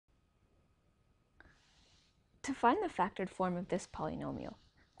To find the factored form of this polynomial,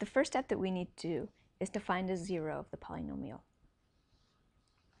 the first step that we need to do is to find a zero of the polynomial.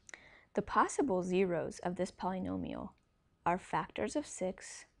 The possible zeros of this polynomial are factors of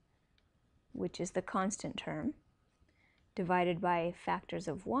 6, which is the constant term, divided by factors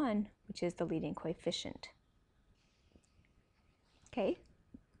of 1, which is the leading coefficient. Okay,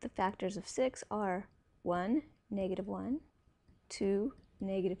 the factors of 6 are 1, negative 1, 2,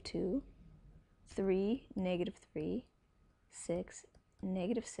 negative 2, 3, negative 3, 6,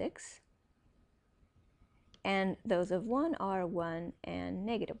 negative 6, and those of 1 are 1 and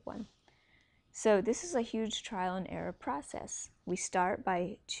negative 1. So this is a huge trial and error process. We start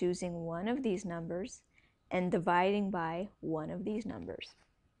by choosing one of these numbers and dividing by one of these numbers.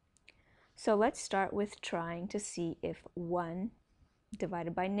 So let's start with trying to see if 1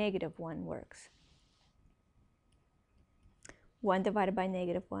 divided by negative 1 works. 1 divided by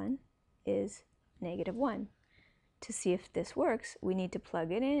negative 1 is negative 1. To see if this works, we need to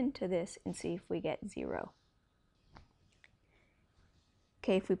plug it into this and see if we get 0.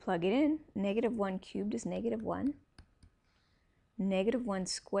 Okay, if we plug it in, negative 1 cubed is negative 1. Negative 1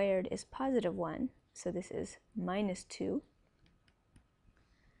 squared is positive 1, so this is minus 2.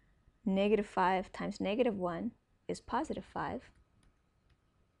 Negative 5 times negative 1 is positive 5,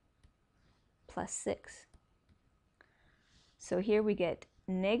 plus 6. So here we get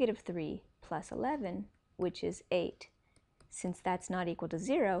negative 3 plus 11, which is 8. Since that's not equal to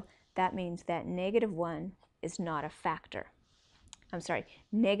 0, that means that negative 1 is not a factor.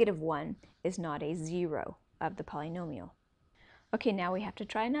 Negative 1 is not a zero of the polynomial. Okay, now we have to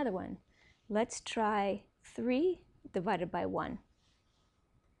try another one. Let's try 3 divided by 1.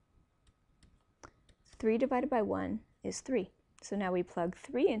 3 divided by 1 is 3. So now we plug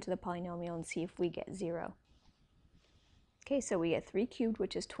 3 into the polynomial and see if we get 0. Okay, so we get 3 cubed,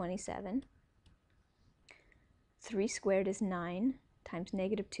 which is 27. 3 squared is 9, times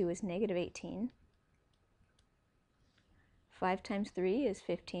negative 2 is negative 18. 5 times 3 is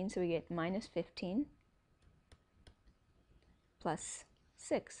 15, so we get minus 15 plus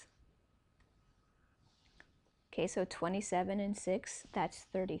 6. Okay, so 27 and 6, that's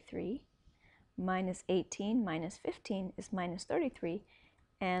 33. Minus 18 minus 15 is minus 33,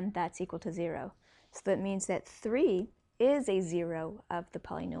 and that's equal to 0. So that means that 3 is a zero of the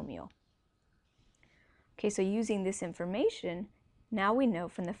polynomial. Okay, so using this information, now we know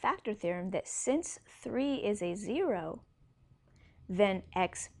from the factor theorem that since 3 is a zero, then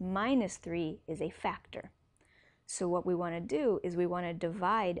x minus 3 is a factor. So what we want to do is we want to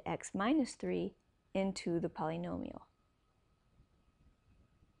divide x minus 3 into the polynomial.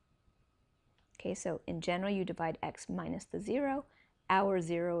 Okay, so in general you divide x minus the 0. Our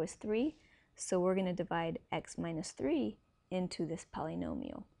 0 is 3, so we're going to divide x minus 3 into this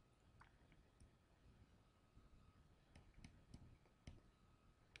polynomial.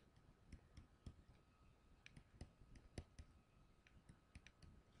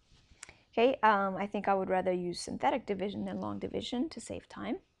 Okay, I think I would rather use synthetic division than long division to save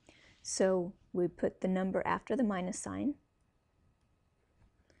time. So we put the number after the minus sign,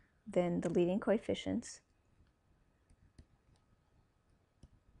 then the leading coefficients,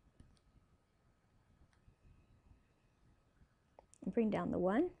 bring down the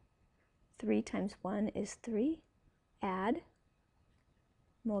 1. 3 times 1 is 3. Add,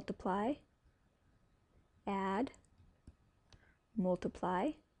 multiply, add,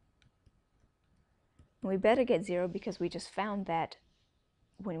 multiply. We better get 0 because we just found that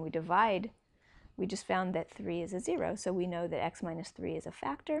when we divide, we just found that 3 is a 0. So we know that x minus 3 is a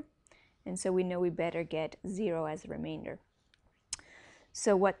factor, and so we know we better get 0 as a remainder.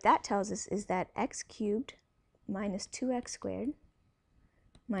 So what that tells us is that x cubed minus 2x squared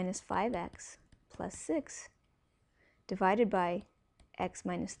minus 5x plus 6 divided by x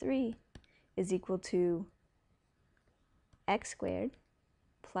minus 3 is equal to x squared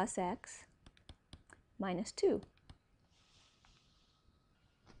plus x minus 2.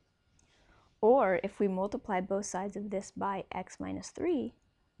 Or if we multiply both sides of this by x minus 3,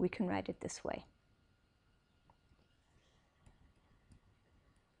 we can write it this way.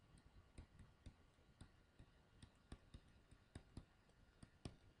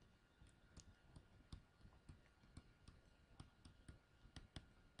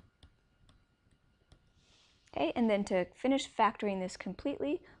 Okay, and then to finish factoring this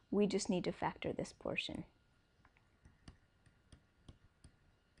completely, we just need to factor this portion.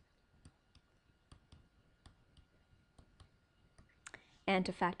 And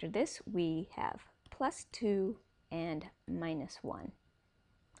to factor this, we have plus 2 and minus 1.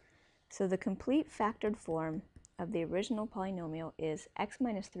 So the complete factored form of the original polynomial is x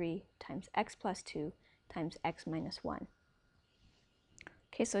minus 3 times x plus 2 times x minus 1.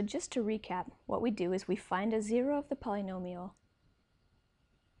 Okay, so just to recap, what we do is we find a 0 of the polynomial,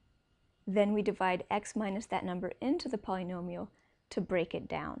 then we divide x minus that number into the polynomial to break it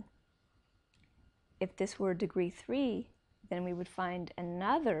down. If this were degree 3, then we would find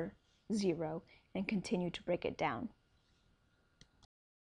another 0 and continue to break it down.